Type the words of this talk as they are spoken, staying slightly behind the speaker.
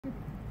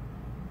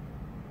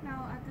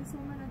This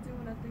woman, I do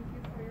want to thank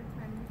you for your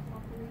time and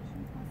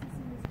cooperation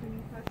processing this screening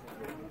process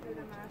through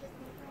the MASH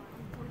program.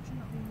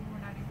 Unfortunately, we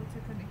were not able to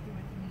connect you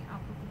with any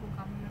applicable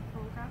government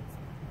programs.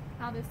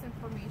 Now, this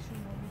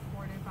information will be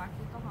forwarded back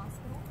with the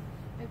hospital.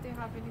 If they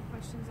have any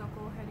questions, I'll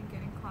go ahead and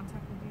get in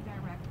contact with you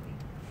directly.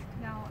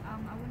 Now, I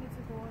wanted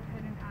to go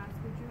ahead and ask,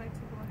 would you like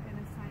to go ahead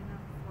and sign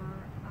up for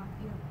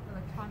the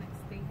electronic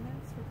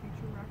statements for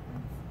future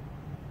reference?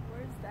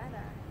 Where's that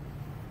at?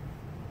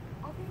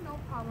 Okay, no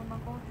problem.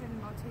 I'll go ahead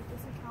and I'll take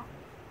this account.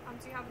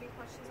 Do you have any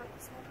questions at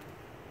this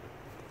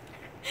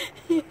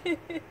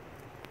moment?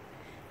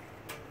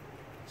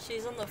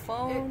 She's on the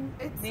phone.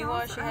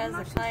 Meanwhile, she has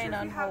a client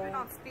on hold. You have it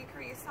on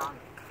speaker. You sound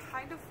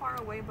kind of far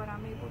away, but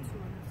I'm able to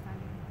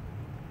understand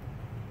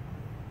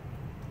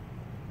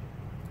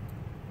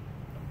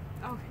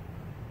you. Okay.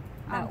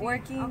 Not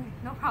working. Okay,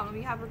 no problem.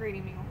 You have a great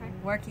evening, okay?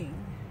 Working.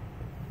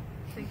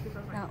 Thank you,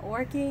 bye-bye. Not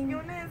working.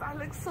 Eunice, I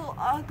look so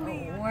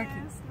ugly, Eunice.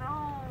 Working.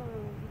 No.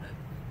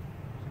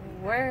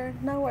 We're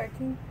not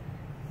working.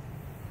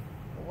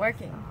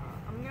 Working.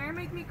 I'm gonna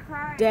make me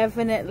cry.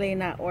 Definitely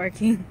not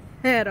working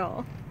at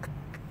all.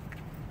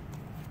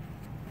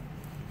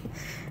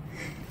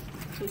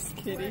 Just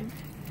kidding.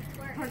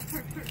 Twerk.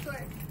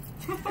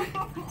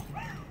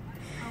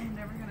 I'm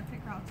never gonna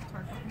take her out to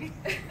twerk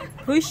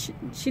with me.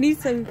 She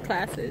needs some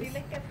classes.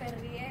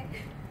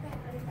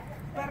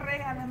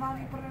 Perréale,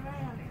 mami,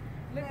 perréale.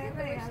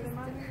 Perréale,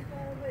 mami,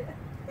 perréale.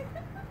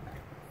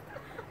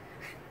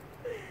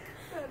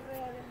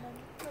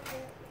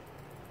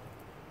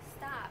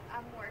 Stop,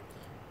 I'm working.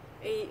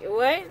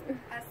 What?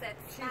 I said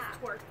She's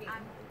stop. twerking.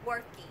 I'm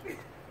working.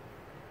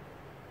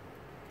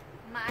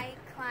 My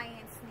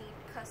clients need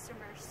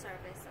customer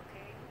service,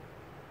 okay?